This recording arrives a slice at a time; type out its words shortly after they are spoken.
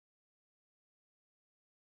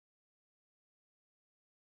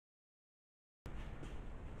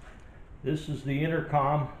This is the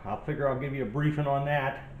intercom. I figure I'll give you a briefing on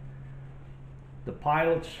that. The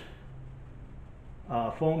pilot's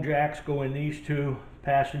phone jacks go in these two,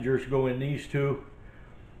 passengers go in these two.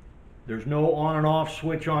 There's no on and off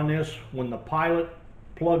switch on this. When the pilot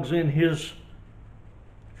plugs in his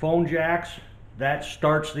phone jacks, that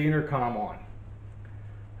starts the intercom on.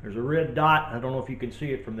 There's a red dot. I don't know if you can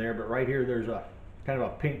see it from there, but right here there's a kind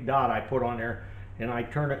of a pink dot I put on there, and I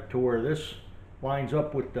turn it to where this lines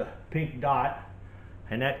up with the pink dot,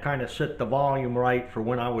 and that kind of set the volume right for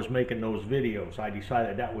when I was making those videos. I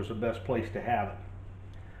decided that was the best place to have it.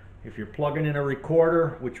 If you're plugging in a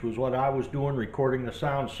recorder, which was what I was doing, recording the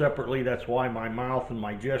sound separately, that's why my mouth and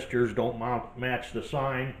my gestures don't match the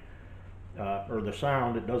sign, or the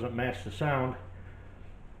sound. It doesn't match the sound.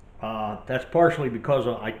 That's partially because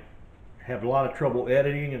I have a lot of trouble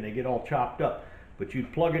editing and they get all chopped up. But you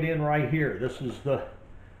plug it in right here. This is the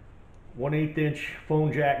 1/8 inch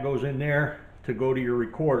phone jack goes in there to go to your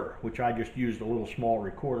recorder, which I just used a little small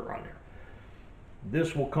recorder on there.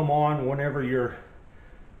 This will come on whenever you're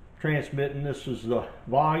transmitting. This is the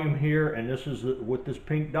volume here, and this is with this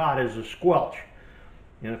pink dot is a squelch.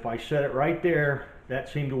 And if I set it right there, that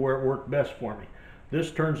seemed to where it worked best for me.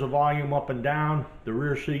 This turns the volume up and down. The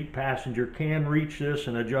rear seat passenger can reach this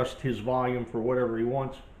and adjust his volume for whatever he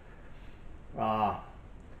wants.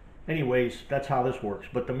 Anyways, that's how this works.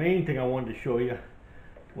 But the main thing I wanted to show you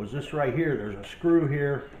was this right here. There's a screw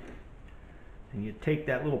here, and you take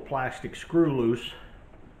that little plastic screw loose,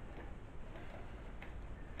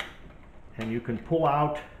 and you can pull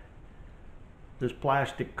out this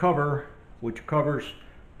plastic cover, which covers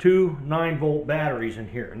two 9-volt batteries in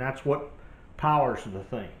here, and that's what powers the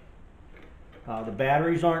thing. The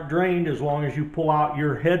batteries aren't drained. As long as you pull out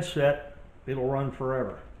your headset, it'll run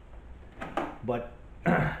forever. But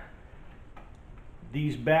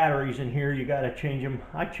these batteries in here, you got to change them.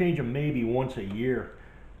 I change them maybe once a year,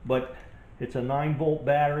 but it's a 9-volt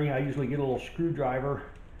battery. I usually get a little screwdriver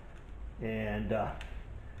and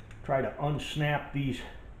try to unsnap these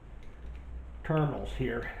terminals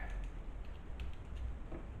here,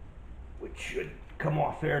 which should come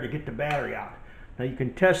off there to get the battery out. Now you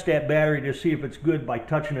can test that battery to see if it's good by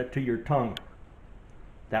touching it to your tongue.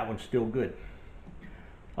 That one's still good.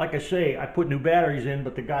 Like I say, I put new batteries in,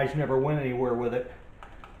 but the guys never went anywhere with it.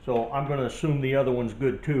 So I'm going to assume the other one's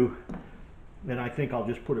good too. And I think I'll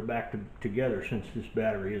just put it back together since this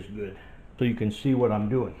battery is good. So you can see what I'm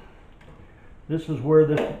doing. This is where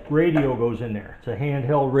this radio goes in there. It's a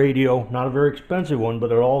handheld radio, not a very expensive one,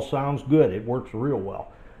 but it all sounds good. It works real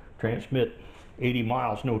well. Transmit 80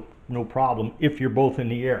 miles, no problem, if you're both in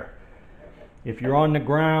the air. If you're on the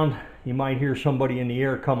ground, you might hear somebody in the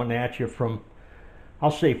air coming at you from, I'll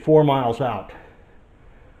say 4 miles out.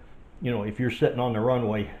 You know, if you're sitting on the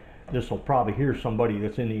runway, this will probably hear somebody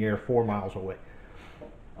that's in the air 4 miles away.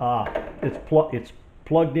 It's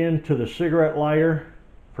plugged into the cigarette lighter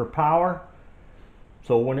for power.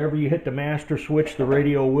 So whenever you hit the master switch, the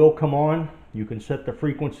radio will come on. You can set the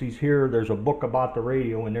frequencies here. There's a book about the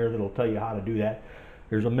radio in there that'll tell you how to do that.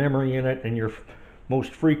 There's a memory in it, and your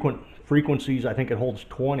most frequent frequencies, I think it holds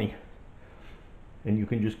 20. And you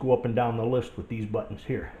can just go up and down the list with these buttons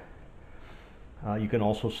here. You can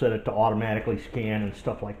also set it to automatically scan and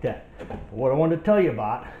stuff like that. But what I want to tell you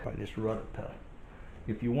about, by this rudder pedal,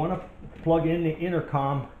 if you want to plug in the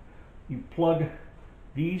intercom, you plug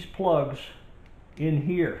these plugs in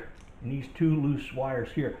here, and these two loose wires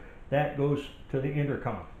here. That goes to the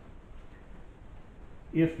intercom.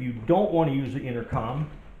 If you don't want to use the intercom,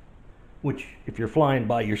 which if you're flying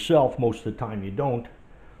by yourself, most of the time you don't,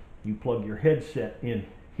 you plug your headset in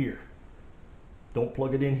here. Don't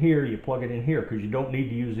plug it in here, you plug it in here, because you don't need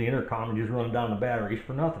to use the intercom and just run down the batteries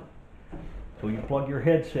for nothing. So you plug your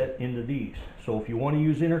headset into these. So if you want to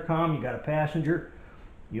use intercom, you got a passenger,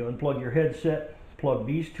 you unplug your headset, plug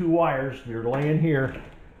these two wires that are laying here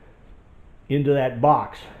into that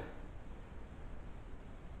box,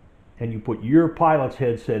 and you put your pilot's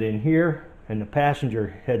headset in here and the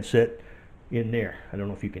passenger headset in there. I don't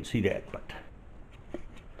know if you can see that, but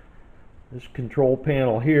this control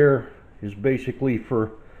panel here is basically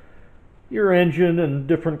for your engine and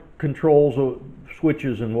different controls of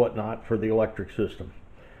switches and whatnot for the electric system.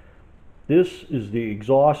 This is the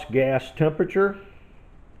exhaust gas temperature,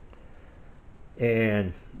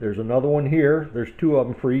 and there's another one here. There's two of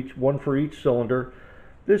them for each, one for each cylinder.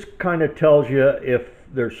 This kind of tells you if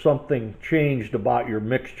there's something changed about your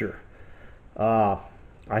mixture.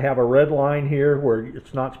 I have a red line here where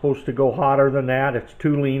it's not supposed to go hotter than that. It's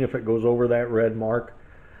too lean if it goes over that red mark.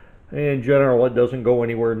 In general, it doesn't go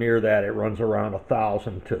anywhere near that. It runs around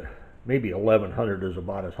 1,000 to maybe 1,100 is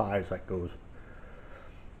about as high as that goes.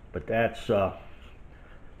 But that's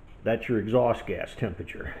your exhaust gas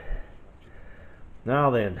temperature. Now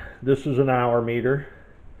then, this is an hour meter.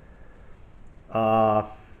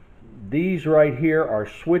 These right here are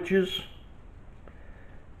switches.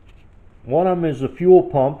 One of them is a fuel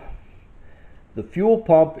pump. The fuel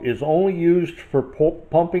pump is only used for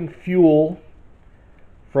pumping fuel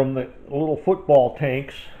from the little football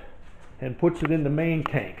tanks and puts it in the main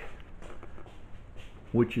tank,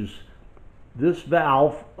 which is this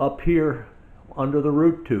valve up here under the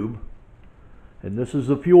root tube. And this is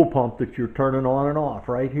the fuel pump that you're turning on and off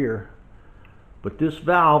right here. But this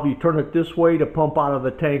valve, you turn it this way to pump out of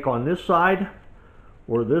the tank on this side,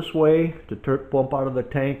 or this way to pump out of the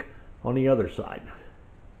tank on the other side.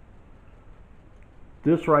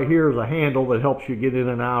 This right here is a handle that helps you get in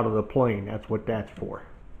and out of the plane. That's what that's for.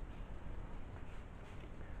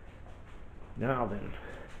 Now then,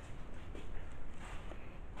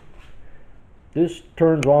 this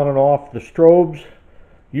turns on and off the strobes.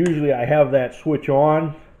 Usually I have that switch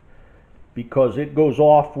on because it goes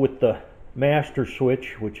off with the master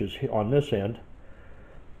switch, which is on this end.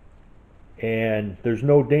 And there's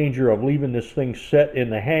no danger of leaving this thing set in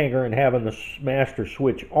the hanger and having the master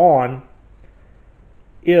switch on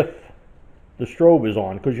if the strobe is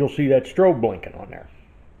on, because you'll see that strobe blinking on there.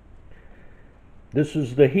 This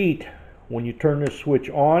is the heat. When you turn this switch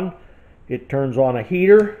on, it turns on a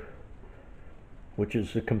heater, which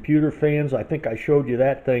is the computer fans. I think I showed you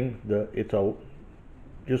that thing. It's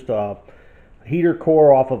just a heater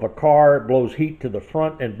core off of a car. It blows heat to the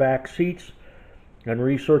front and back seats and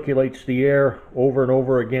recirculates the air over and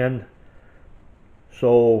over again.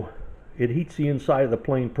 So it heats the inside of the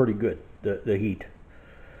plane pretty good, the heat.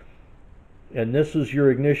 And this is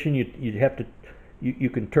your ignition. You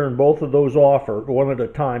can turn both of those off, or one at a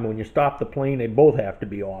time. When you stop the plane, they both have to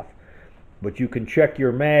be off. But you can check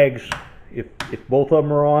your mags. If both of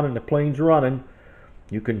them are on and the plane's running,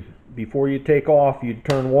 you can, before you take off, you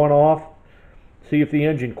turn one off, see if the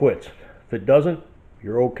engine quits. If it doesn't,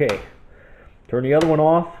 you're okay. Turn the other one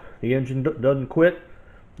off, the engine doesn't quit,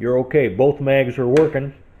 you're okay. Both mags are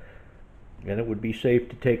working, and it would be safe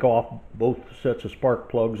to take off. Both sets of spark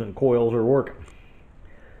plugs and coils are working.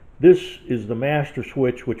 This is the master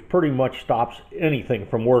switch, which pretty much stops anything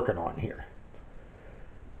from working on here.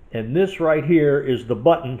 And this right here is the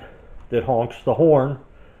button that honks the horn.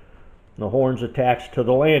 The horn's attached to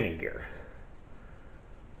the landing gear.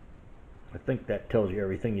 I think that tells you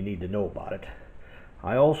everything you need to know about it.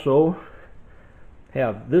 I also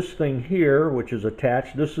have this thing here, which is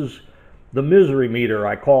attached. This is the misery meter,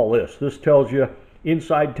 I call this. This tells you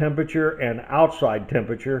inside temperature and outside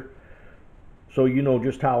temperature, so you know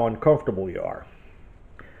just how uncomfortable you are.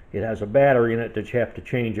 It has a battery in it that you have to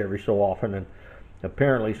change every so often, and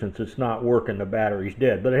apparently since it's not working, the battery's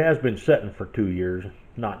dead. But it has been setting for 2 years,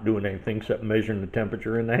 not doing anything except measuring the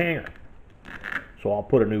temperature in the hangar. So I'll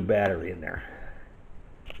put a new battery in there.